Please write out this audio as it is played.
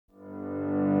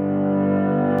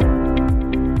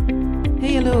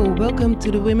Welcome to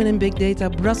the Women in Big Data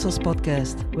Brussels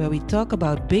podcast, where we talk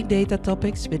about big data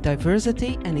topics with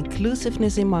diversity and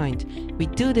inclusiveness in mind. We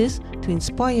do this to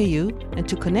inspire you and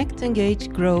to connect, engage,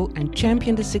 grow, and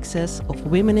champion the success of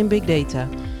women in big data.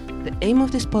 The aim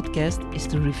of this podcast is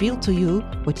to reveal to you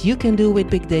what you can do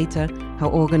with big data, how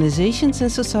organizations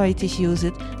and societies use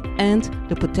it, and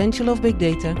the potential of big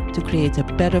data to create a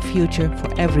better future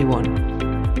for everyone.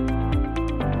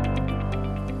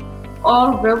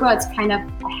 All robots kind of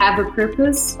have a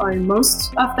purpose, or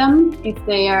most of them, if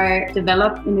they are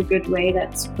developed in a good way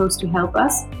that's supposed to help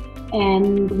us.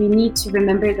 And we need to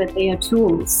remember that they are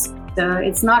tools. So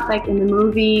it's not like in the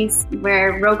movies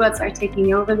where robots are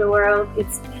taking over the world.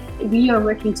 We are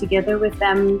working together with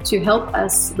them to help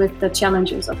us with the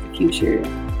challenges of the future.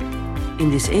 In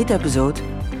this 8th episode,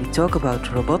 we talk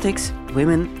about robotics,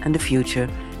 women and the future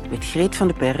with Greet van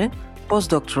de Perre,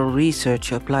 postdoctoral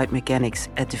researcher applied mechanics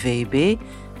at the VUB,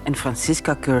 and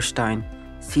Franziska Kirstein,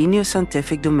 senior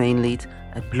scientific domain lead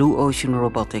at Blue Ocean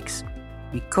Robotics.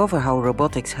 We cover how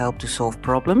robotics help to solve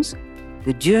problems,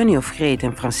 the journey of Greet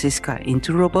and Franziska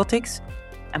into robotics,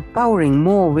 empowering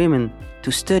more women to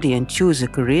study and choose a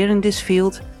career in this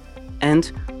field,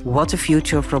 and what the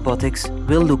future of robotics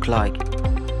will look like.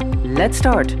 Let's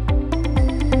start!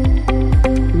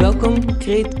 Welcome,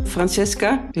 Greet,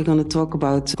 Franziska. We're going to talk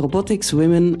about robotics,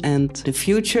 women, and the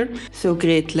future. So,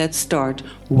 Greet, let's start.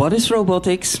 What is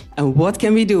robotics, and what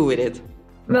can we do with it?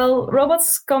 Well,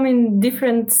 robots come in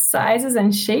different sizes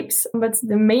and shapes, but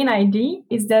the main idea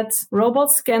is that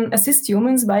robots can assist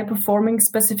humans by performing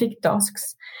specific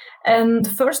tasks. And the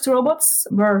first robots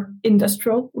were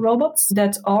industrial robots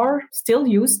that are still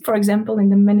used, for example, in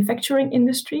the manufacturing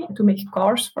industry to make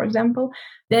cars, for example.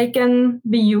 They can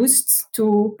be used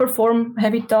to perform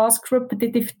heavy tasks,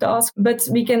 repetitive tasks, but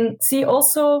we can see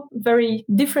also very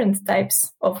different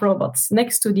types of robots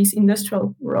next to these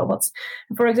industrial robots.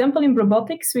 For example, in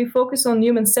robotics, we focus on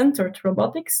human-centered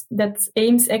robotics that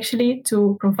aims actually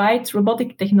to provide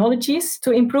robotic technologies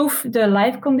to improve the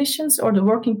life conditions or the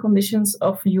working conditions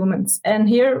of humans. And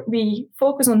here we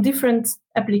focus on different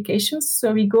applications.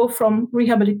 So we go from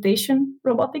rehabilitation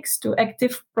robotics to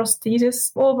active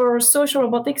prosthesis over social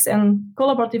robotics and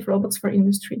collaborative robots for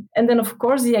industry. And then, of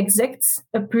course, the exact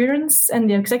appearance and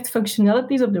the exact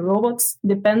functionalities of the robots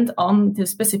depend on the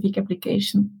specific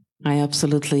application. I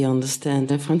absolutely understand.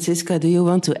 Franziska, do you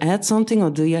want to add something,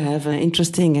 or do you have an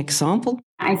interesting example?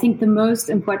 I think the most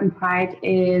important part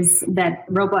is that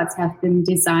robots have been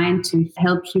designed to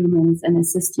help humans and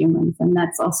assist humans. And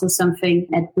that's also something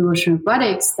at Blue Ocean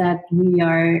Robotics that we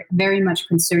are very much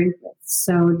concerned with.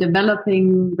 So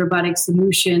developing robotic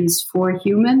solutions for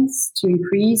humans to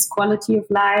increase quality of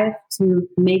life, to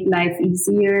make life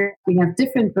easier. We have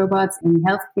different robots in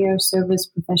healthcare service,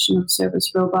 professional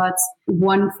service robots,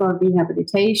 one for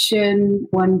rehabilitation,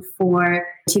 one for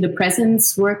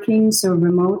telepresence working, so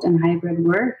remote and hybrid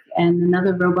work, and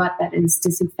another robot that is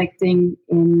disinfecting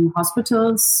in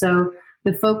hospitals. So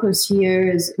the focus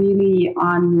here is really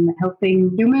on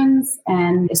helping humans,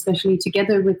 and especially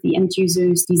together with the end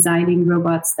users, designing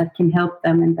robots that can help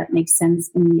them and that make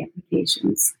sense in the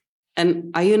applications.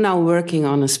 And are you now working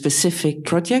on a specific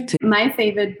project? My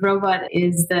favorite robot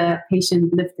is the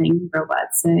patient lifting robot.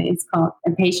 So it's called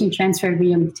a patient transfer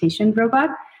rehabilitation robot.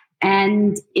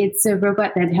 And it's a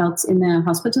robot that helps in a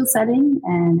hospital setting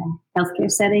and a healthcare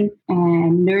setting,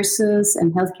 and nurses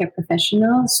and healthcare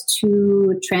professionals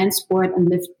to transport and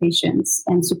lift patients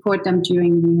and support them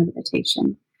during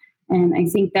rehabilitation. And I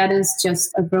think that is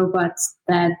just a robot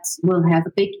that will have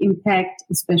a big impact,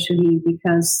 especially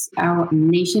because our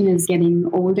nation is getting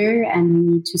older and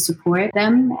we need to support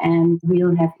them, and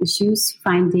we'll have issues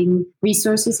finding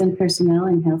resources and personnel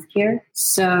in healthcare.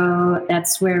 So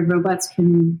that's where robots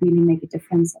can really make a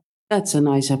difference. That's a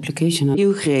nice application.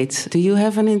 You, Greet, do you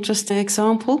have an interesting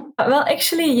example? Well,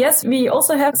 actually, yes, we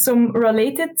also have some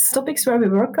related topics where we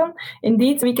work on.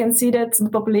 Indeed, we can see that the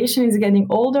population is getting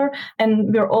older,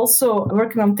 and we're also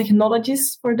working on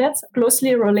technologies for that.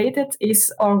 Closely related is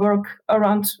our work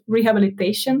around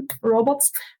rehabilitation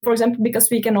robots. For example, because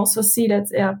we can also see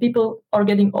that people are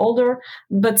getting older,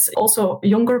 but also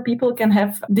younger people can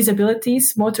have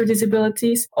disabilities, motor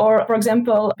disabilities, or, for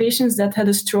example, patients that had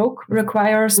a stroke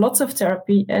requires lots of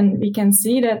therapy, and we can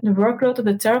see that the workload of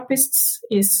the therapists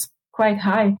is quite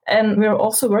high. And we're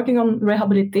also working on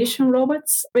rehabilitation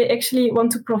robots. We actually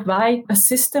want to provide a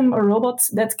system, a robot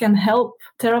that can help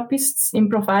therapists in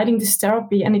providing this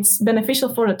therapy. And it's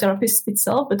beneficial for the therapist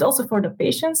itself, but also for the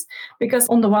patients, because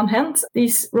on the one hand,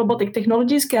 these robotic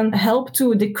technologies can help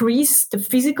to decrease the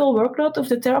physical workload of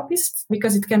the therapist,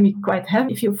 because it can be quite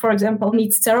heavy. If you, for example,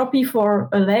 need therapy for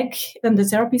a leg, then the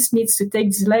therapist needs to take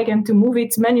this leg and to move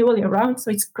it manually around.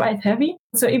 So it's quite heavy.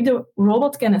 So if the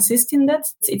robot can assist in that,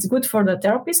 it's good for the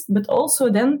therapist, but also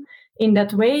then in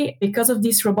that way, because of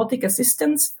these robotic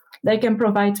assistants, they can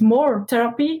provide more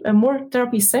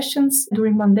therapy sessions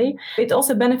during one day. It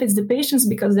also benefits the patients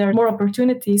because there are more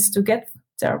opportunities to get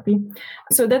therapy.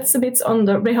 So that's a bit on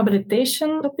the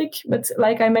rehabilitation topic. But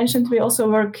like I mentioned, we also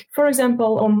work, for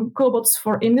example, on cobots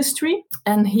for industry.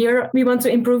 And here we want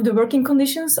to improve the working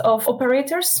conditions of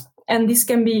operators. And this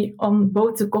can be on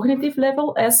both the cognitive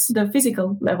level as the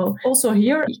physical level. Also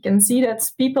here, you can see that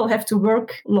people have to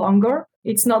work longer.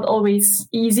 It's not always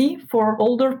easy for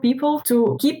older people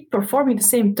to keep performing the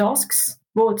same tasks,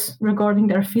 both regarding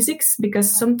their physics,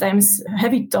 because sometimes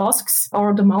heavy tasks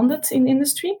are demanded in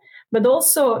industry. But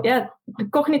also, the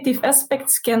cognitive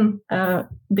aspects can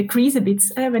decrease a bit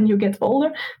when you get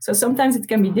older. So sometimes it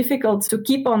can be difficult to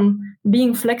keep on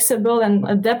being flexible and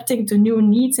adapting to new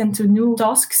needs and to new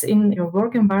tasks in your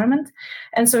work environment.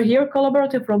 And so here,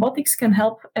 collaborative robotics can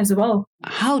help as well.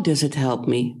 How does it help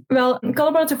me? Well,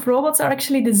 collaborative robots are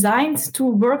actually designed to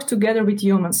work together with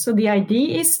humans. So the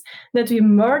idea is that we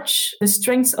merge the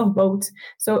strengths of both.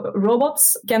 So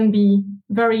robots can be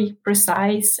very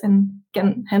precise and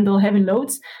can handle heavy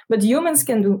loads, but humans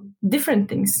can do different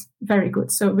things very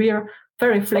good. So we are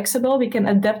very flexible, we can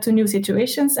adapt to new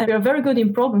situations, and we are very good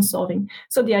in problem solving.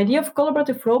 So the idea of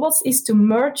collaborative robots is to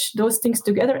merge those things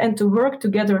together and to work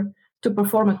together to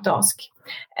perform a task.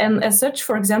 And as such,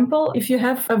 for example, if you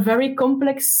have a very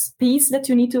complex piece that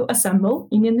you need to assemble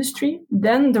in industry,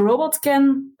 then the robot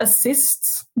can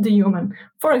assist the human.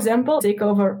 For example, take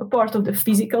over a part of the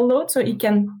physical load, so it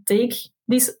can take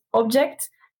this object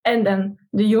and then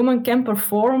the human can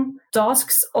perform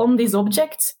tasks on this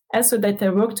object so that they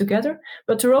work together.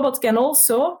 But the robot can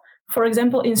also, for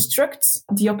example, instruct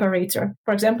the operator.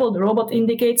 For example, the robot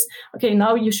indicates, okay,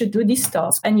 now you should do this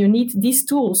task and you need these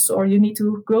tools or you need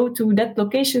to go to that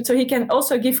location. So he can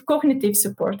also give cognitive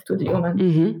support to the human.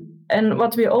 Mm-hmm. And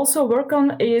what we also work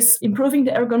on is improving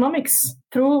the ergonomics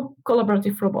through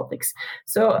collaborative robotics.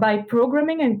 So by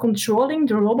programming and controlling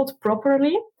the robot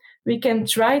properly, we can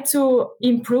try to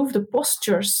improve the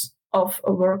postures of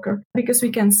a worker, because we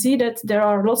can see that there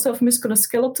are lots of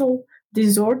musculoskeletal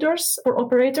disorders for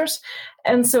operators.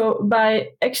 And so by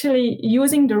actually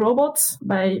using the robot,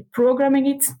 by programming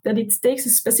it, that it takes a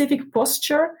specific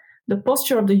posture, the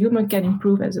posture of the human can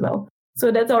improve as well.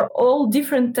 So that are all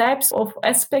different types of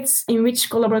aspects in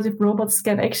which collaborative robots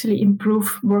can actually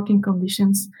improve working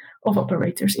conditions of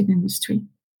operators in industry.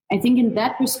 I think in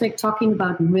that respect, talking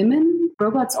about women,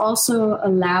 robots also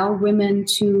allow women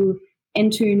to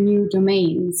enter new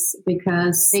domains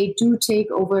because they do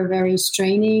take over very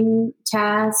straining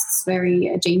tasks,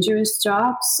 very dangerous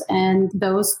jobs, and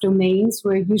those domains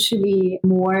were usually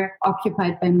more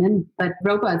occupied by men. But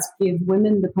robots give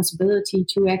women the possibility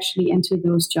to actually enter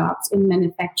those jobs in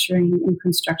manufacturing, in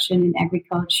construction, in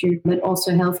agriculture, but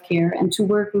also healthcare, and to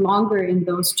work longer in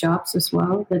those jobs as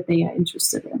well that they are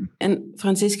interested in. And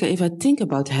Franziska, if I think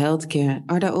about healthcare,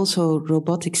 are there also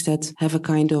robotics that have a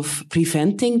kind of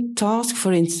preventing task?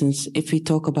 For instance, if we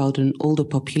talk about an older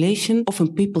population,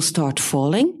 often people start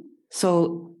falling.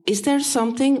 So is there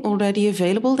something already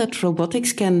available that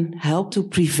robotics can help to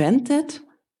prevent that?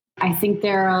 I think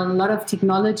there are a lot of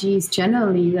technologies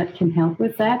generally that can help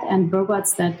with that and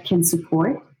robots that can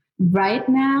support. Right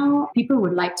now, people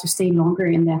would like to stay longer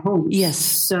in their homes. Yes.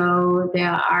 So there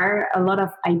are a lot of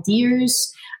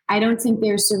ideas. I don't think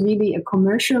there's really a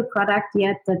commercial product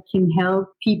yet that can help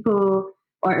people,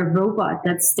 or a robot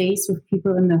that stays with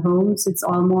people in the homes. It's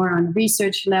all more on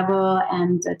research level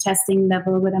and testing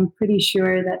level, but I'm pretty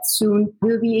sure that soon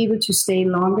we'll be able to stay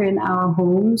longer in our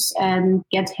homes and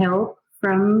get help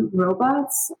from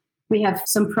robots. We have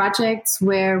some projects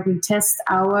where we test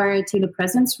our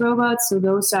telepresence robots. So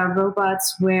those are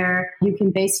robots where you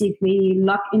can basically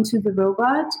log into the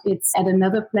robot. It's at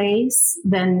another place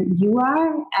than you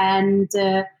are, and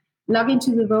log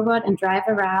into the robot and drive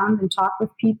around and talk with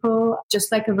people, just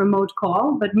like a remote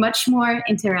call, but much more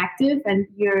interactive, and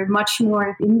you're much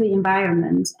more in the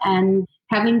environment. And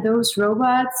having those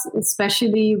robots,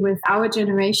 especially with our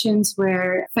generations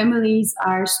where families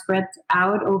are spread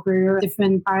out over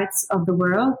different parts of the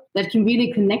world, that can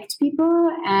really connect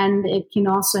people, and it can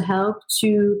also help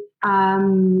to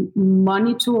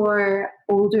monitor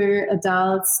older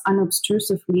adults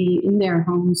unobtrusively in their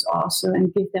homes also,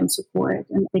 and give them support,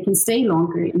 and they can stay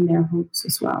longer in their homes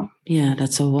as well. Yeah,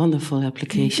 that's a wonderful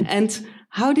application. And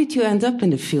how did you end up in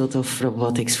the field of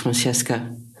robotics, Franziska?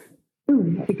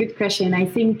 That's a good question. I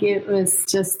think it was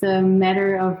just a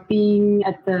matter of being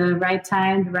at the right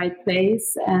time, the right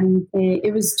place. And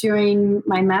it was during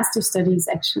my master's studies,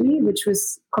 actually, which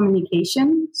was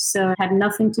communication. So it had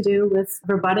nothing to do with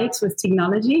robotics, with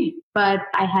technology. But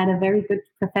I had a very good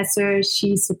professor.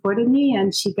 She supported me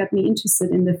and she got me interested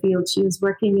in the field. She was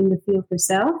working in the field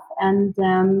herself. And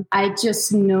I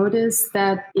just noticed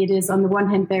that it is, on the one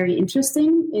hand, very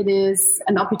interesting. It is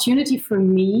an opportunity for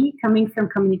me, coming from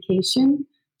communication,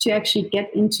 to actually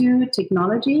get into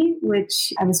technology,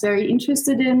 which I was very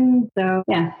interested in. So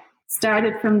yeah,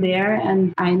 started from there,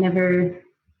 and I never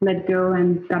let go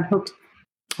and got hooked.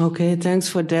 Okay, thanks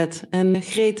for that. And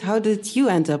Greet, how did you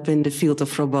end up in the field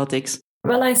of robotics?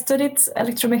 Well, I studied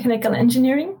electromechanical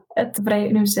engineering at the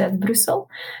Vrije Universiteit Brussel.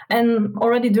 And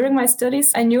already during my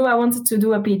studies, I knew I wanted to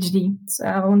do a PhD. So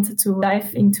I wanted to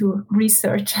dive into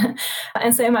research.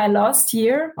 And so in my last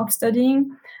year of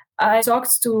studying, I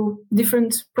talked to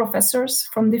different professors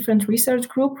from different research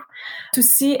groups to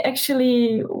see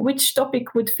actually which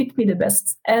topic would fit me the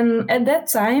best. And at that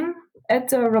time, at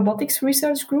the robotics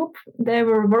research group, they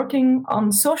were working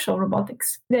on social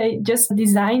robotics. They just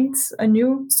designed a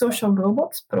new social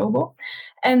robot, Robo,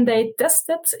 and they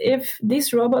tested if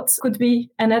this robot could be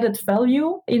an added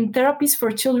value in therapies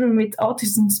for children with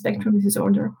autism spectrum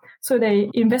disorder. So they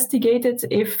investigated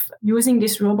if using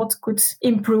this robot could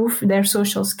improve their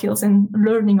social skills and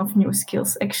learning of new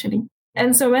skills, actually.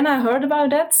 And so when I heard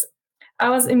about that, I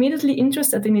was immediately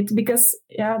interested in it because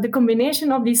the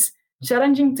combination of this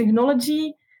challenging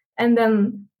technology and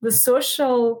then the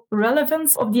social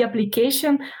relevance of the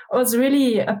application was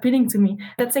really appealing to me.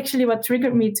 That's actually what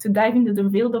triggered me to dive into the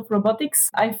field of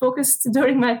robotics. I focused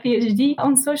during my PhD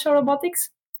on social robotics.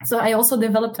 So I also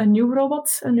developed a new robot,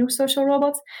 a new social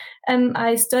robot, and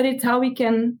I studied how we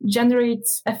can generate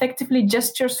effectively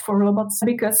gestures for robots,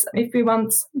 because if we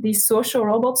want these social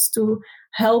robots to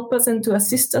help us and to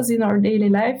assist us in our daily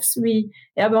lives, we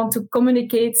want to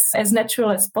communicate as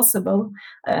natural as possible.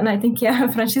 And I think,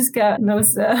 Franziska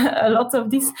knows a lot of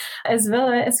this as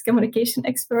well as communication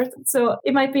expert. So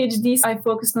in my PhDs, I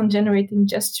focused on generating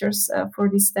gestures for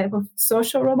this type of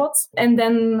social robots. And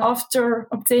then after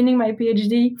obtaining my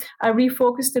PhD, I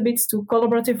refocused a bit to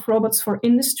collaborative robots for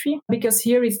industry, because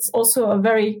here it's also a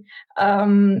very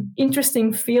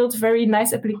interesting field, very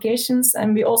nice applications.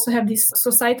 And we also have these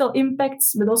societal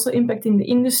impacts, but also impact in the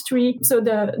industry. So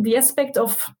the aspect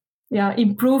of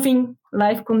improving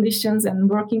life conditions and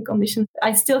working conditions,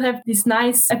 I still have these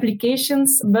nice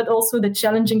applications, but also the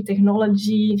challenging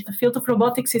technology. The field of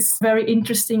robotics is very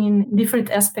interesting in different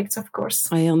aspects, of course.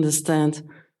 I understand.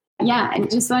 Yeah, I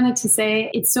just wanted to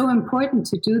say it's so important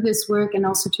to do this work and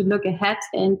also to look ahead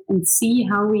and see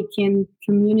how we can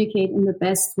communicate in the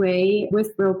best way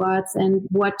with robots, and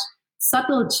what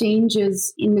subtle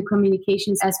changes in the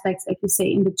communications aspects, like you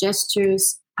say, in the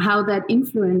gestures, how that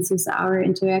influences our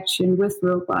interaction with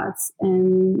robots.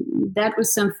 And that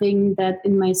was something that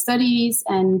in my studies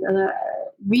and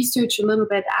research a little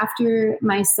bit after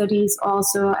my studies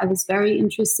also, I was very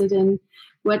interested in.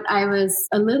 What I was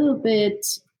a little bit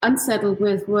unsettled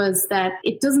with was that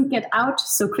it doesn't get out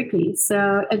so quickly.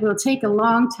 So it will take a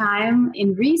long time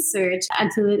in research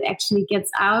until it actually gets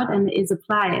out and is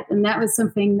applied. And that was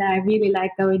something that I really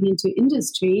like going into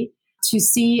industry, to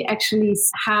see actually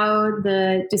how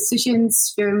the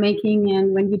decisions you're making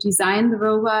and when you design the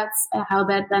robots, how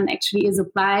that then actually is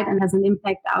applied and has an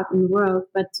impact out in the world.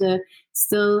 But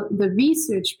still, the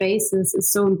research basis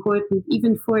is so important,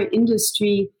 even for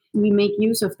industry. We make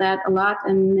use of that a lot.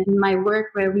 And in my work,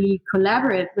 where we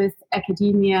collaborate with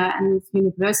academia and with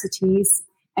universities,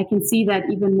 I can see that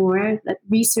even more, that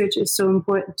research is so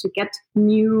important to get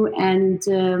new and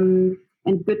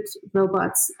good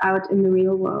robots out in the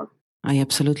real world. I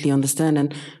absolutely understand.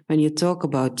 And when you talk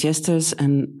about gestures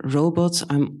and robots,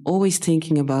 I'm always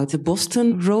thinking about the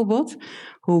Boston robot,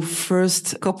 who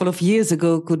first couple of years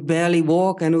ago could barely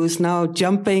walk and who is now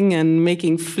jumping and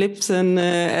making flips and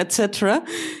etc.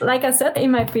 Like I said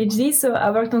in my PhD, so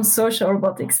I worked on social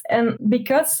robotics. And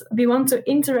because we want to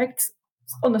interact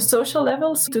on a social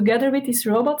level together with these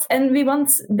robots, and we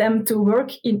want them to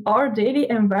work in our daily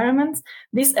environment.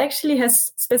 This actually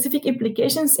has specific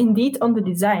implications indeed on the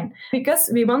design, because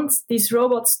we want these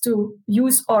robots to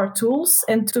use our tools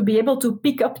and to be able to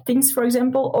pick up things, for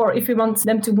example, or if we want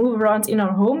them to move around in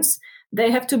our homes, they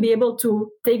have to be able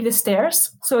to take the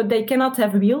stairs. So they cannot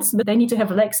have wheels, but they need to have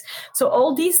legs. So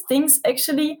all these things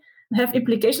actually have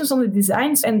implications on the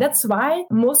designs. And that's why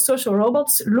most social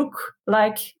robots look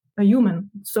like a human.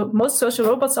 So most social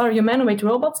robots are humanoid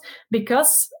robots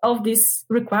because of these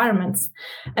requirements.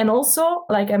 And also,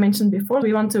 like I mentioned before,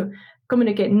 we want to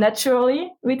communicate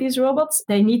naturally with these robots.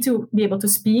 They need to be able to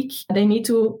speak. They need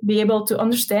to be able to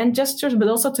understand gestures, but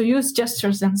also to use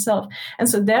gestures themselves. And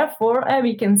so therefore,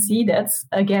 we can see that,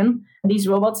 again, these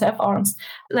robots have arms.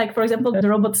 Like, for example, the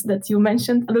robot that you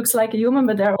mentioned looks like a human,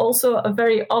 but there are also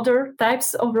very other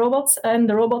types of robots. And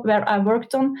the robot where I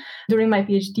worked on during my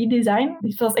PhD design,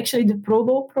 it was actually the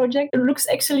Probo project. It looks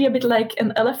actually a bit like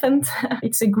an elephant.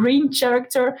 It's a green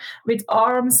character with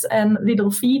arms and little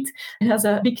feet. It has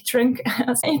a big trunk.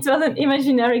 It was an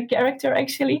imaginary character,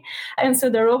 actually. And so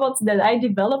the robot that I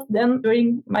developed then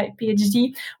during my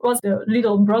PhD was the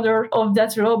little brother of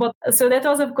that robot. So that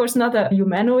was, of course, not a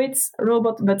humanoid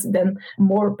robot, but then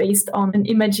more based on an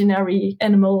imaginary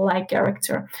animal-like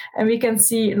character. And we can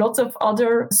see lots of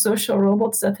other social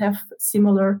robots that have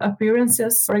similar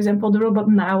appearances. For example, the robot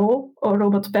Nao or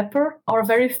robot Pepper are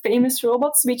very famous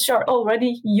robots, which are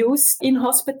already used in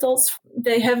hospitals.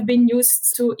 They have been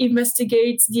used to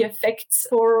investigate the effects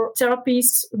for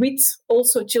therapies with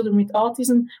also children with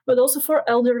autism, but also for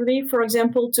elderly, for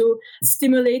example, to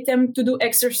stimulate them to do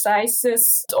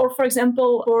exercises, or for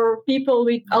example, for people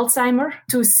with Alzheimer's,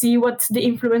 to see what the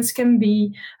influence can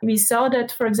be. We saw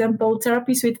that, for example,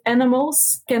 therapies with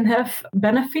animals can have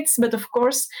benefits, but of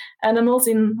course, animals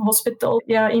in hospital,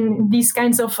 in these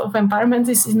kinds of environments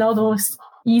is not always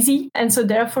easy. And so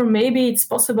therefore, maybe it's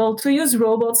possible to use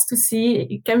robots to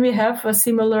see, can we have a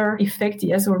similar effect,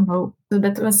 yes or no? So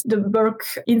that was the work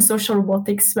in social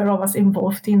robotics where I was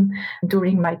involved in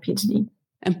during my PhD.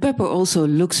 And Pepper also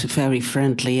looks very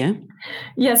friendly, eh?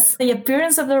 Yes, the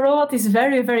appearance of the robot is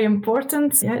very, very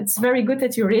important. Yeah, it's very good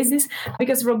that you raise this,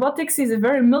 because robotics is a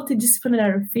very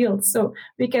multidisciplinary field. So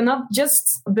we cannot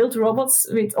just build robots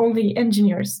with only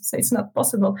engineers. So it's not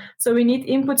possible. So we need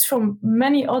inputs from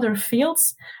many other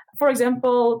fields. For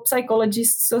example,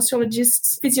 psychologists,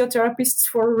 sociologists, physiotherapists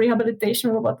for rehabilitation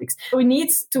robotics. We need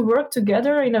to work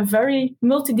together in a very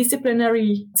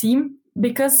multidisciplinary team,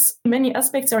 because many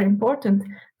aspects are important.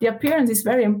 The appearance is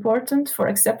very important for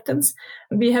acceptance.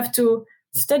 We have to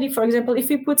study, for example, if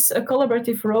we put a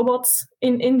collaborative robot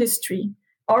in industry,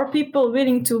 are people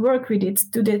willing to work with it?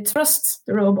 Do they trust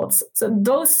the robots? So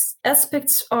those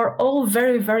aspects are all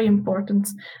very, very important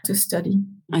to study.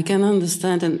 I can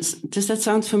understand. And does that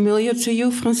sound familiar to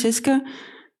you, Franziska?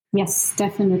 Yes,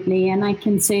 definitely. And I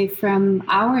can say from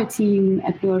our team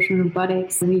at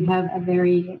Robotics, we have a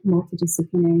very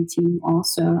multidisciplinary team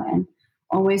also, and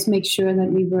always make sure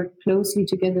that we work closely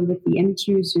together with the end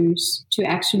users to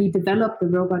actually develop the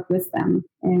robot with them.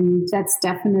 And that's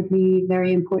definitely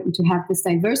very important to have this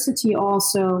diversity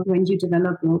also when you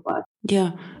develop robots.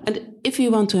 Yeah. And if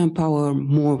you want to empower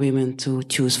more women to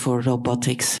choose for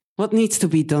robotics, what needs to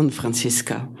be done,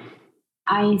 Franziska?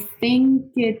 I think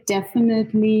it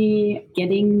definitely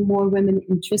getting more women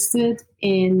interested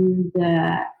in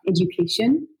the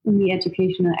education, in the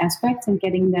educational aspects, and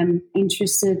getting them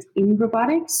interested in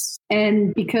robotics.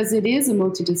 And because it is a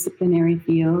multidisciplinary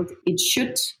field, it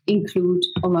should include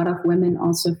a lot of women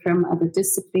also from other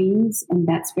disciplines. And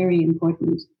that's very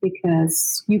important,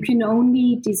 because you can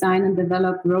only design and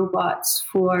develop robots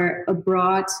for a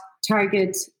broad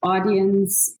target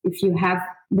audience if you have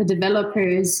the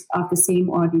developers of the same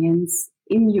audience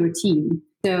in your team.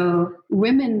 So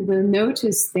women will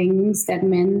notice things that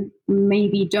men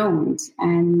maybe don't,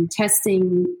 and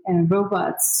testing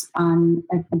robots on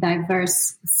a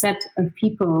diverse set of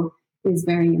people is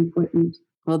very important.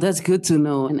 Well, that's good to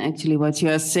know. And actually what you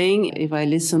are saying, if I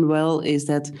listen well, is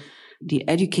that the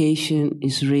education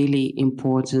is really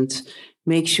important.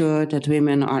 Make sure that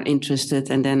women are interested.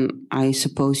 And then I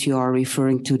suppose you are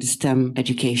referring to the STEM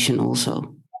education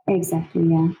also. Exactly,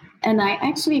 yeah. And I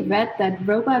actually read that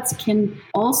robots can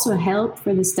also help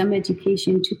for the STEM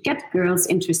education to get girls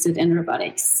interested in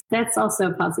robotics. That's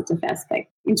also a positive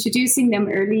aspect. Introducing them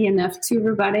early enough to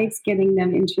robotics, getting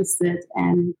them interested,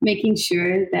 and making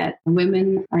sure that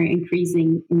women are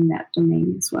increasing in that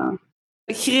domain as well.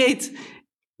 Great.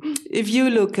 If you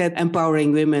look at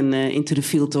empowering women into the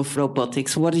field of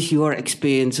robotics, what is your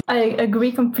experience? I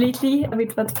agree completely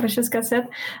with what Franziska said,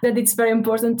 that it's very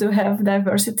important to have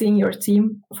diversity in your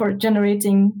team for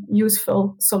generating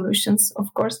useful solutions,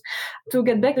 of course. To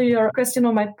get back to your question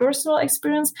on my personal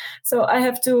experience, so I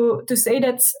have to say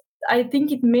that I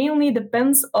think it mainly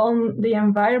depends on the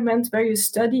environment where you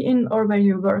study in or where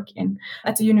you work in.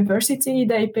 At the university,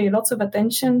 they pay lots of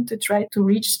attention to try to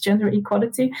reach gender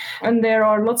equality, and there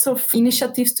are lots of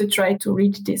initiatives to try to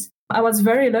reach this. I was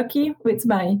very lucky with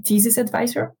my thesis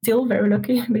advisor, still very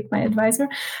lucky with my advisor,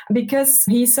 because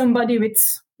he's somebody with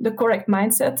the correct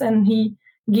mindset and he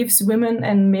gives women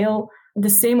and male the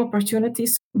same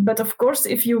opportunities. But of course,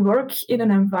 if you work in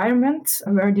an environment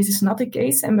where this is not the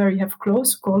case and where you have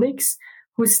close colleagues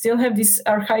who still have this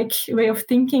archaic way of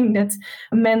thinking that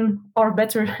men are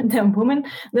better than women,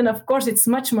 then of course it's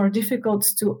much more difficult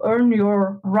to earn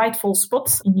your rightful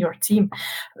spots in your team.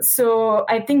 So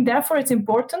I think therefore it's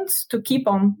important to keep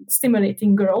on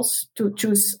stimulating girls to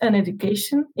choose an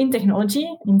education in technology,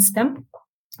 in STEM,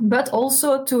 but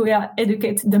also to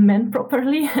educate the men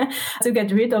properly, to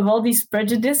get rid of all these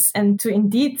prejudice and to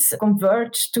indeed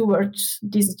converge towards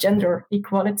this gender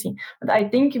equality. But I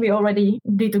think we already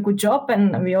did a good job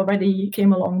and we already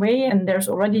came a long way, and there's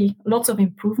already lots of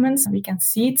improvements. We can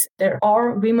see it. There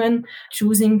are women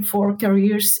choosing for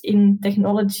careers in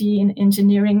technology, in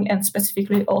engineering, and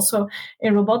specifically also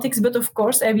in robotics. But of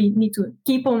course, we need to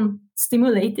keep on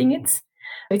stimulating it.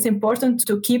 It's important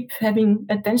to keep having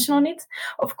attention on it.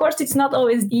 Of course, it's not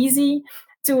always easy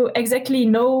to exactly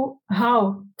know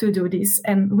how to do this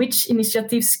and which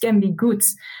initiatives can be good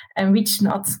and which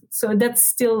not. So that's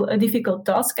still a difficult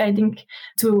task, I think,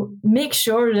 to make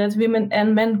sure that women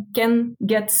and men can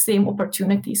get same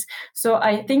opportunities. So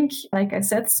I think, like I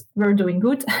said, we're doing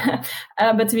good,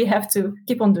 but we have to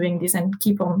keep on doing this and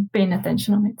keep on paying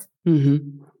attention on it.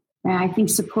 Mm-hmm. I think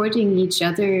supporting each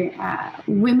other,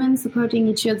 women supporting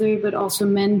each other, but also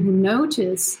men who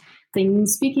notice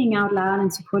things, speaking out loud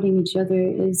and supporting each other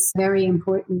is very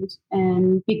important.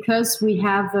 And because we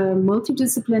have a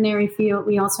multidisciplinary field,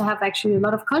 we also have actually a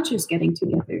lot of cultures getting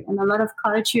together and a lot of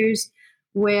cultures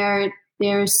where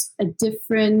there's a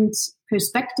different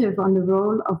perspective on the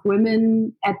role of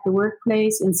women at the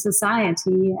workplace in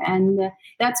society. And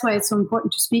that's why it's so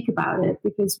important to speak about it,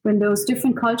 because when those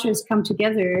different cultures come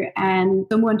together and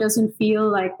someone doesn't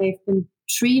feel like they've been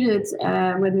treated,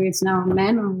 whether it's now a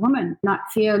man or a woman, not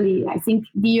fairly, I think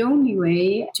the only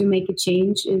way to make a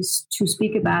change is to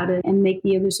speak about it and make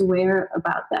the others aware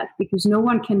about that, because no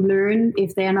one can learn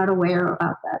if they're not aware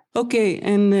about that. Okay,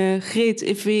 and Greet,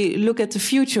 if we look at the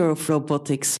future of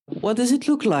robotics, what does it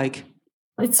look like?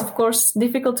 It's, of course,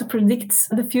 difficult to predict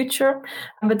the future,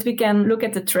 but we can look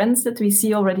at the trends that we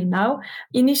see already now.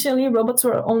 Initially, robots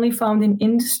were only found in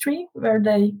industry, where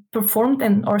they performed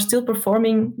and are still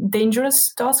performing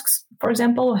dangerous tasks, for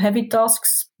example, heavy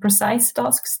tasks, precise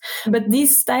tasks. But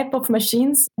these type of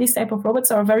machines, these type of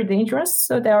robots are very dangerous,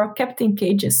 so they are kept in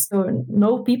cages. So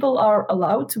no people are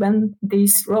allowed when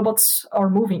these robots are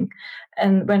moving.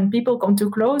 And when people come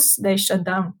too close, they shut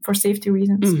down for safety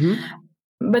reasons. Mm-hmm.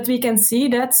 But we can see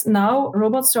that now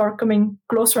robots are coming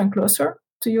closer and closer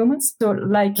to humans. So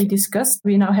like we discussed,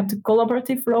 we now have the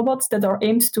collaborative robots that are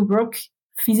aimed to work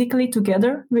physically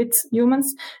together with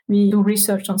humans. We do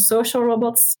research on social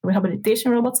robots,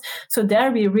 rehabilitation robots. So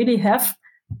there we really have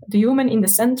the human in the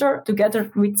center together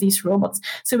with these robots.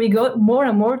 So we go more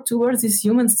and more towards this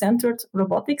human-centered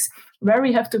robotics, where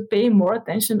we have to pay more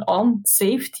attention on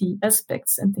safety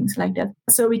aspects and things like that.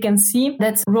 So we can see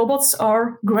that robots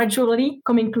are gradually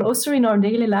coming closer in our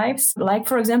daily lives. Like,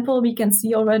 for example, we can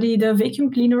see already the vacuum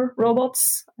cleaner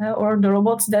robots or the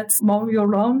robots that mow your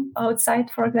lawn outside,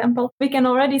 for example. We can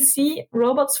already see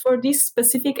robots for these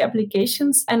specific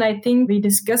applications. And I think we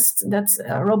discussed that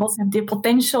robots have the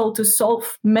potential to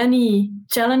solve many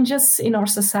challenges in our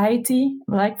society.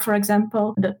 Like, for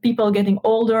example, the people getting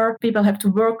older, people have to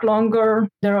work longer.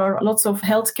 There are lots of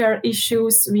healthcare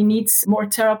issues. We need more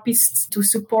therapists to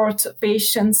support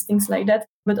patients, things like that.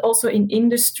 But also in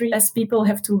industry, as people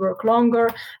have to work longer,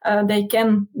 they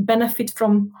can benefit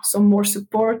from some more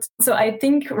support. So I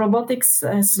think robotics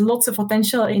has lots of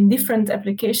potential in different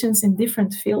applications, in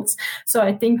different fields. So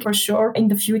I think for sure in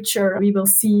the future, we will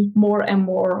see more and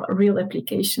more real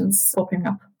applications popping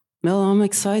up. Well, I'm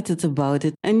excited about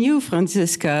it. And you,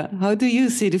 Franziska, how do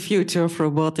you see the future of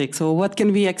robotics, or what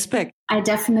can we expect? I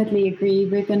definitely agree.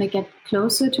 We're going to get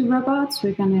closer to robots.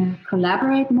 We're going to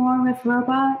collaborate more with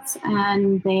robots,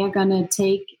 and they are going to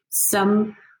take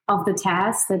some of the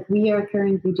tasks that we are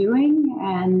currently doing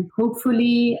and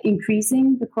hopefully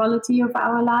increasing the quality of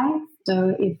our life.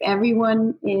 So if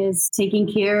everyone is taking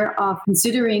care of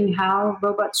considering how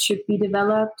robots should be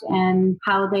developed and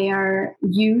how they are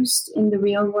used in the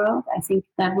real world, I think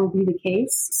that will be the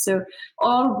case. So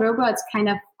all robots kind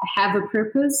of have a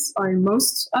purpose, or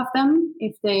most of them,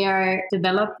 if they are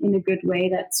developed in a good way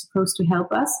that's supposed to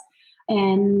help us.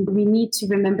 And we need to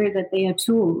remember that they are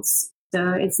tools.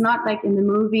 So it's not like in the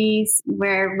movies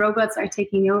where robots are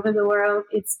taking over the world.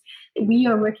 We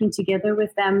are working together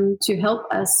with them to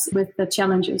help us with the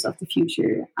challenges of the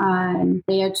future.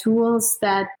 They are tools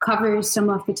that cover some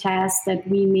of the tasks that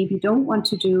we maybe don't want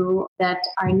to do, that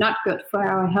are not good for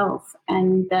our health,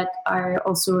 and that are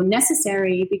also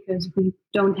necessary because we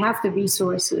don't have the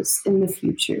resources in the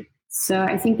future. So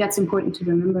I think that's important to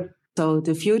remember. So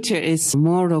the future is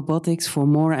more robotics for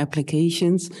more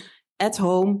applications at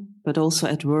home, but also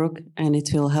at work, and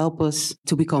it will help us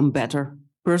to become better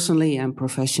personally and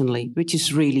professionally, which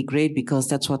is really great because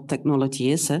that's what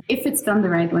technology is. If it's done the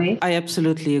right way. I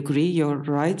absolutely agree. You're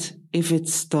right. If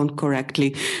it's done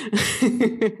correctly.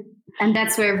 And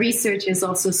that's where research is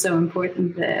also so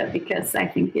important because I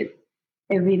think it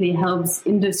really helps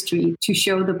industry to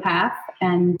show the path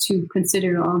and to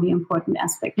consider all the important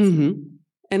aspects. Mm-hmm.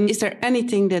 And is there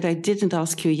anything that I didn't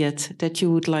ask you yet that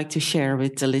you would like to share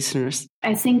with the listeners?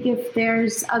 I think if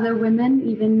there's other women,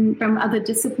 even from other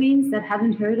disciplines, that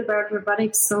haven't heard about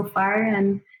robotics so far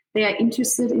and they are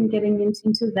interested in getting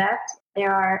into that,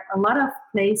 there are a lot of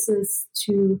places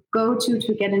to go to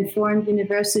get informed,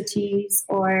 universities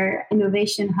or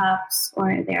innovation hubs,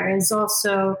 or there is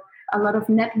also a lot of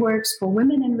networks for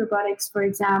women in robotics, for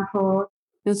example.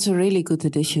 That's a really good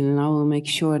addition, and I will make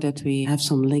sure that we have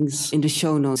some links in the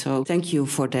show notes. So thank you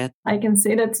for that. I can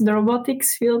say that the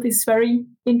robotics field is very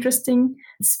interesting.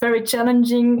 It's very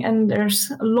challenging, and there's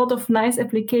a lot of nice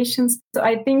applications. So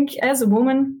I think as a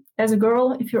woman, as a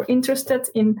girl, if you're interested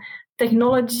in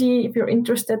technology, if you're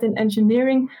interested in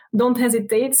engineering, don't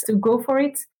hesitate to go for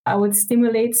it. I would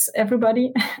stimulate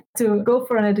everybody to go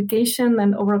for an education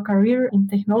and over a career in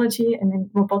technology and in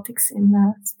robotics in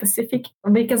specific.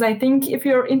 Because I think if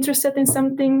you're interested in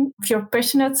something, if you're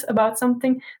passionate about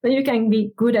something, then you can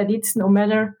be good at it no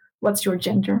matter what's your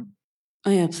gender.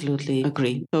 I absolutely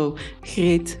agree. So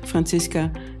great,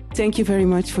 Franziska. Thank you very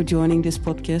much for joining this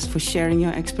podcast, for sharing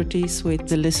your expertise with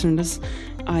the listeners.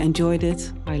 I enjoyed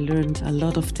it. I learned a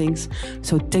lot of things.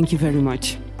 So thank you very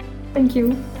much. Thank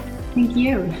you. Thank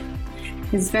you.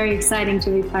 It's very exciting to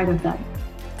be part of that.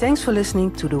 Thanks for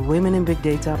listening to the Women in Big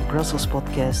Data Brussels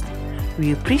podcast.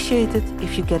 We appreciate it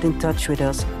if you get in touch with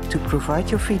us to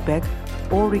provide your feedback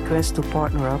or request to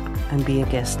partner up and be a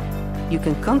guest. You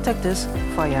can contact us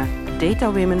via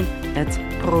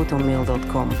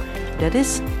datawomen@protonmail.com. That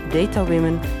is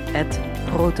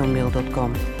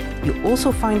datawomen@protonmail.com. You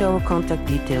also find our contact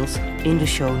details in the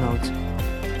show notes.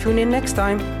 Tune in next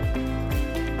time.